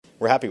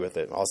we're happy with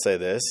it. I'll say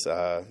this.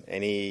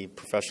 Any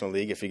professional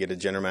league, if you get a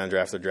general manager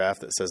after draft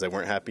that says they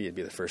weren't happy, you'd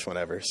be the first one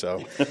ever.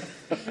 So,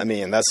 I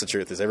mean, that's the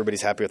truth, is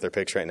everybody's happy with their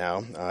picks right now.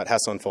 It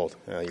has to unfold.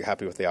 You're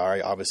happy with the RA.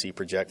 Obviously, you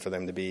project for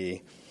them to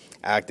be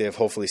active,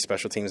 hopefully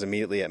special teams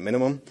immediately at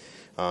minimum.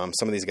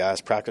 Some of these guys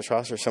practice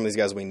roster. Some of these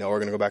guys we know are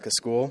going to go back to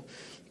school.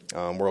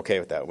 We're okay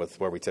with that, with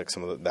where we took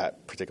some of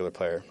that particular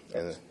player.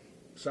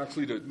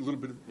 Saxley, a little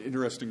bit of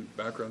interesting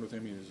background with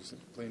him. He was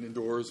just playing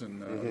indoors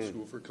and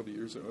school for a couple of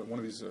years. One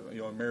of these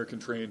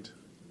American-trained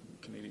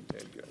Canadian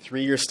tag guys.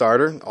 3-year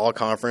starter, all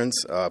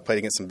conference, played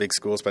against some big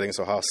schools, played against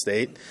Ohio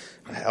State,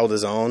 held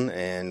his own,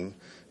 and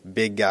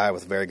big guy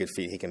with very good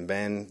feet. He can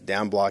bend,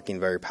 down blocking,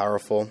 very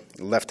powerful.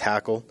 Left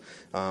tackle,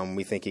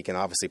 we think he can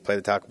obviously play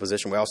the tackle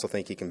position. We also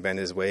think he can bend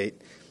his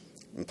weight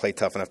and play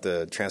tough enough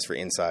to transfer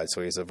inside.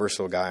 So he's a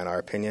versatile guy in our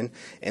opinion.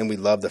 And we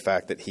love the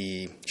fact that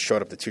he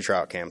showed up to 2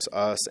 tryout camps,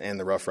 us and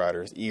the Rough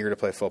Riders, eager to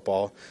play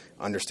football,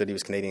 understood he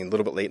was Canadian a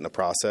little bit late in the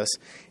process,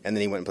 and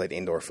then he went and played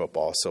indoor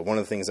football. So one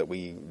of the things that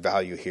we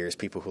value here is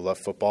people who love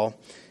football,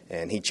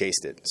 and he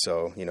chased it.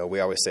 So, we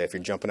always say if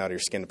you're jumping out of your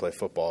skin to play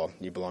football,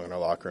 you belong in our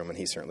locker room, and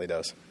he certainly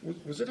does.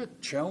 Was it a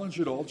challenge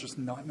at all, just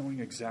not knowing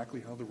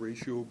exactly how the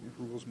ratio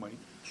rules might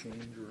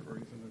change or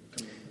anything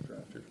coming in the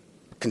draft here?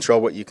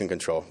 Control what you can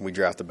control. We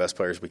draft the best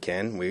players we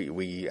can.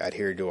 We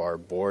adhere to our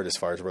board as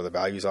far as where the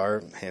values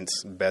are, hence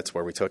bets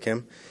where we took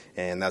him,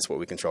 and that's what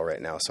we control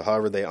right now. So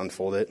however they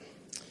unfold it,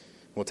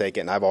 we'll take it.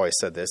 And I've always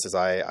said this, is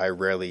I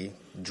rarely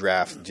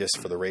draft just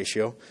for the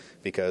ratio,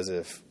 because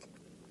if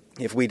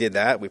we did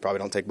that, we probably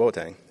don't take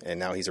Boateng, and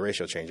now he's a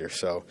ratio changer.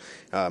 So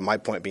my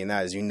point being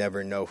that is you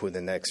never know who the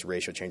next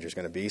ratio changer is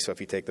going to be. So if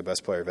you take the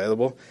best player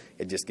available,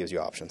 it just gives you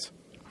options.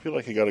 I feel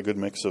like you got a good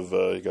mix of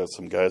you got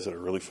some guys that are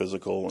really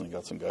physical, and you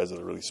got some guys that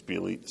are really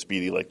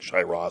speedy like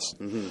Shai Ross.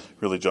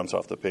 Really jumps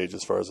off the page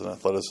as far as an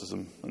athleticism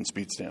and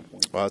speed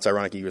standpoint. Well, it's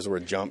ironic you use the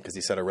word jump, because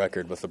he set a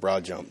record with the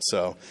broad jump.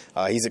 So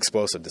he's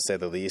explosive, to say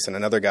the least. And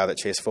another guy that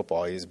chased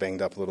football, he's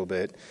banged up a little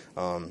bit.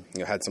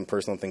 Had some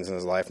personal things in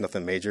his life,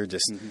 nothing major,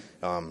 just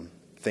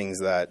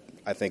things that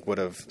I think would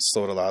have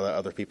slowed a lot of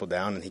other people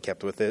down, and he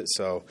kept with it.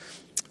 So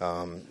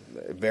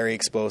very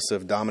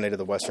explosive, dominated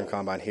the Western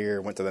Combine here,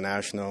 went to the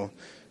National,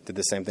 did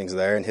the same things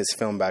there, and his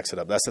film backs it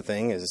up. That's the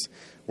thing, is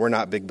we're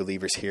not big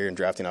believers here in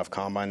drafting off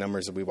combine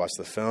numbers. We watch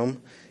the film,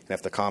 and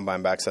if the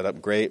combine backs that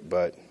up, great,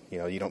 but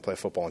you don't play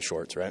football in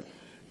shorts, right?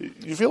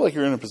 You feel like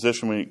you're in a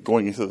position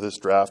going into this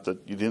draft that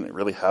you didn't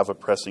really have a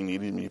pressing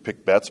need. I mean, you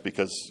picked Betts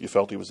because you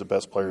felt he was the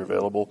best player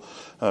available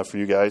for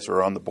you guys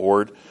or on the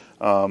board.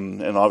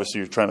 And obviously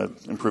you're trying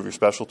to improve your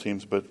special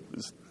teams, but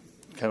it's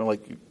kind of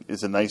like,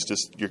 is it nice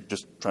you're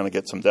just trying to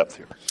get some depth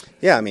here?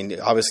 Yeah, I mean,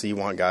 obviously you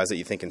want guys that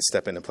you think can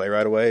step in and play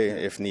right away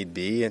if need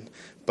be,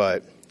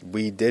 but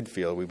we did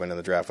feel we went in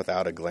the draft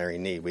without a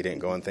glaring need. We didn't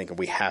go and think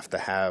we have to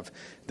have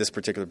this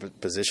particular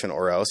position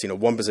or else.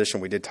 One position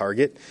we did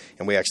target,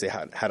 and we actually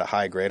had a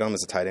high grade on,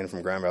 is a tight end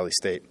from Grand Valley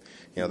State.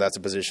 That's a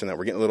position that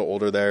we're getting a little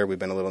older there. We've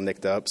been a little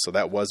nicked up, so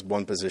that was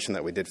one position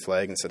that we did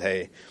flag and said,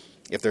 hey,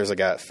 if there's a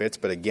guy that fits,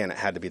 but again, it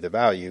had to be the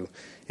value.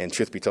 And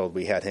truth be told,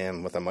 we had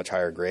him with a much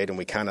higher grade, and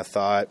we kind of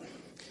thought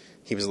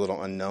he was a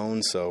little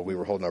unknown, so we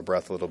were holding our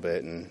breath a little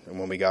bit. And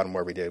when we got him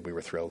where we did, we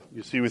were thrilled.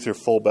 You see with your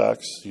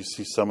fullbacks, you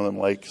see some of them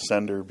like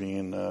Sender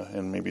being,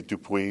 and maybe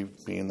Dupuis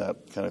being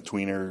that kind of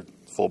tweener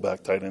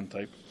fullback tight end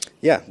type.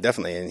 Yeah,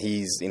 definitely. And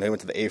he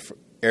went to the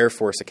Air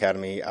Force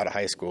Academy out of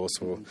high school,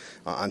 so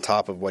on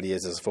top of what he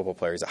is as a football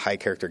player, he's a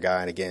high-character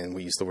guy, and again,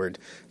 we use the word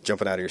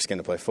jumping out of your skin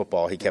to play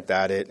football. He kept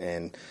at it,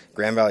 and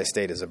Grand Valley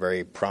State is a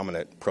very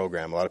prominent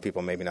program. A lot of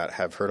people maybe not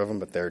have heard of them,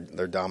 but they're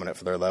dominant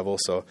for their level,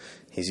 so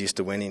he's used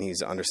to winning. He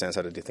understands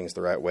how to do things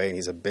the right way, and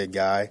he's a big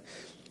guy,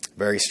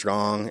 very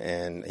strong,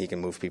 and he can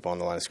move people on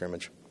the line of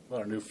scrimmage. A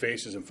lot of new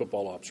faces in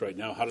football ops right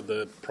now. How did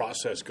the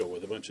process go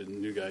with a bunch of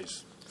new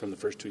guys from the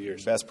first 2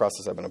 years? Best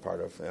process I've been a part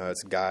of.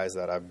 It's guys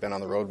that I've been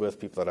on the road with,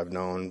 people that I've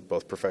known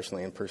both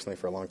professionally and personally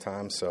for a long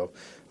time. So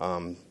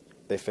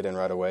they fit in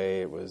right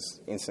away. It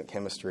was instant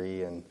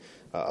chemistry and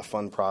a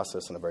fun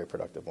process and a very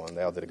productive one.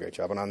 They all did a great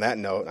job. And on that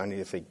note, I need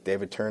to thank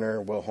David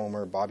Turner, Will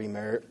Homer, Bobby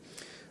Merritt,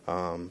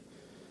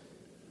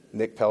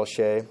 Nick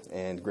Pelche,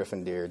 and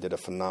Griffin Deere did a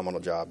phenomenal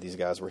job. These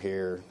guys were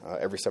here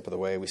every step of the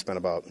way. We spent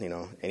about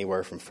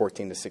anywhere from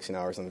 14 to 16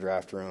 hours in the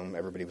draft room.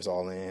 Everybody was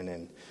all in,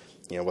 and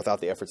without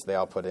the efforts they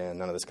all put in,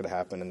 none of this could have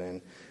happened. And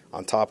then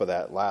on top of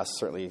that, last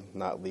certainly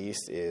not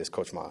least, is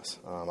Coach Moss.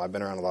 I've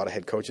been around a lot of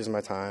head coaches in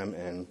my time,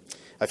 and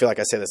I feel like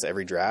I say this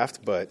every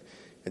draft, but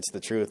it's the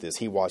truth, is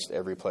he watched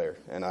every player.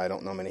 And I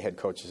don't know many head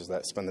coaches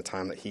that spend the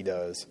time that he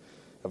does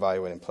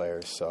evaluating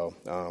players. So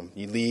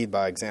you lead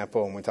by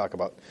example. When we talk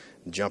about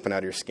jumping out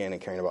of your skin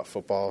and caring about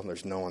football,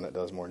 there's no one that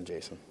does more than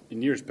Jason.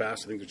 In years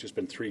past, I think there's just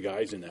been 3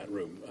 guys in that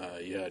room.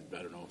 You had,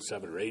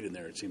 7 or 8 in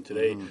there, it seemed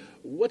today.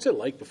 What's it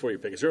like before you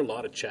pick? Is there a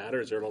lot of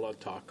chatter? Is there a lot of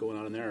talk going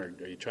on in there?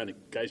 Or are you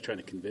guys trying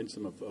to convince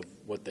them of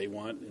what they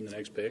want in the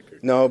next pick? Or?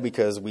 No,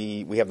 because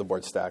we have the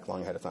board stacked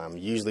long ahead of time.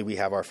 Usually we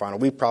have our final.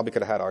 We probably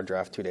could have had our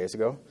draft 2 days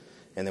ago,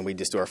 and then we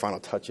just do our final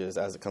touches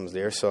as it comes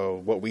there. So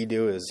what we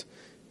do is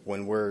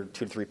when we're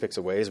 2 to 3 picks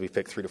away, is we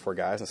pick 3 to 4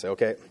 guys and say,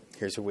 okay,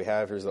 here's who we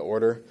have, here's the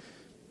order.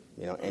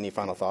 Any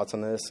final thoughts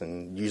on this?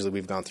 And usually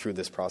we've gone through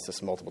this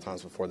process multiple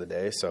times before the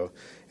day, so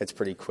it's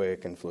pretty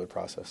quick and fluid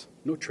process.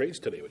 No trades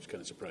today, which is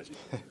kind of surprising.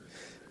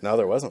 No,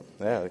 there wasn't.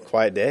 Yeah, a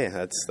quiet day.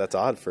 That's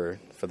odd for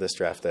this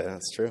draft day.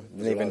 That's true.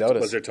 Didn't even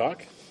notice. Was there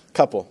talk?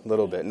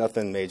 Little bit.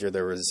 Nothing major.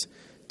 There was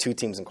 2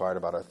 teams inquired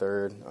about our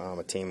third.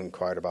 A team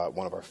inquired about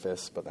one of our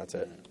fifths, but that's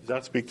it. Does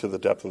that speak to the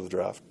depth of the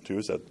draft too?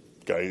 Is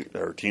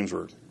that teams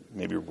were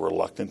maybe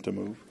reluctant to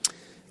move?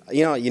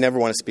 You never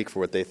want to speak for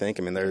what they think.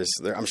 I mean,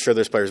 I'm sure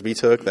there's players we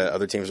took that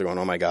other teams are going,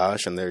 oh my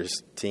gosh, and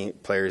there's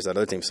players that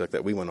other teams took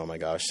that we went, oh my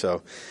gosh.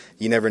 So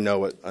you never know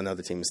what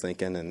another team is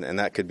thinking, and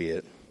that could be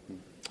it.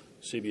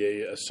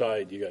 CBA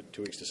aside, you got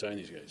 2 weeks to sign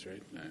these guys,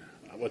 right?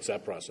 What's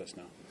that process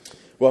now?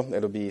 Well,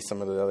 it'll be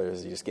some of the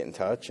others. You just get in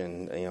touch,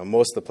 and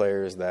most of the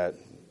players that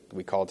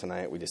we called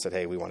tonight, we just said,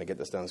 hey, we want to get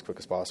this done as quick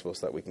as possible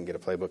so that we can get a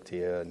playbook to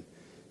you and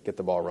get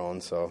the ball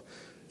rolling. So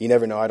you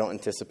never know. I don't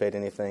anticipate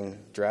anything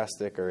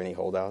drastic or any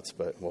holdouts,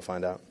 but we'll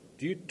find out.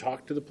 Do you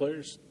talk to the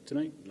players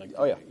tonight?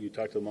 Oh, yeah. You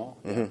talk to them all?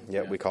 Mm-hmm.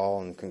 Yeah, we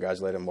call and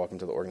congratulate them, welcome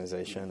to the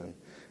organization, and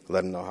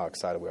let them know how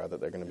excited we are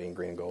that they're going to be in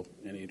green and gold.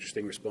 Any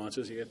interesting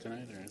responses you get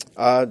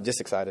tonight?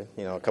 Just excited.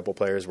 A couple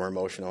players were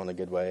emotional in a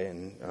good way,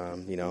 and,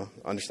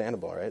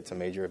 understandable, right? It's a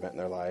major event in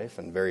their life,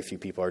 and very few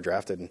people are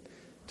drafted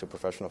to a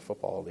professional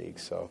football league.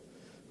 So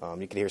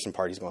you can hear some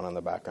parties going on in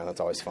the background. That's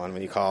always fun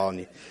when you call,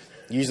 and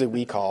usually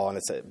we call, and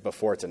it's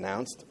before it's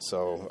announced.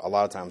 So a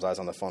lot of times I was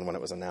on the phone when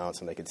it was announced,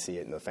 and they could see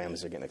it, and the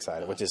families are getting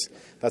excited,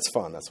 that's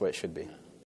fun. That's the way it should be.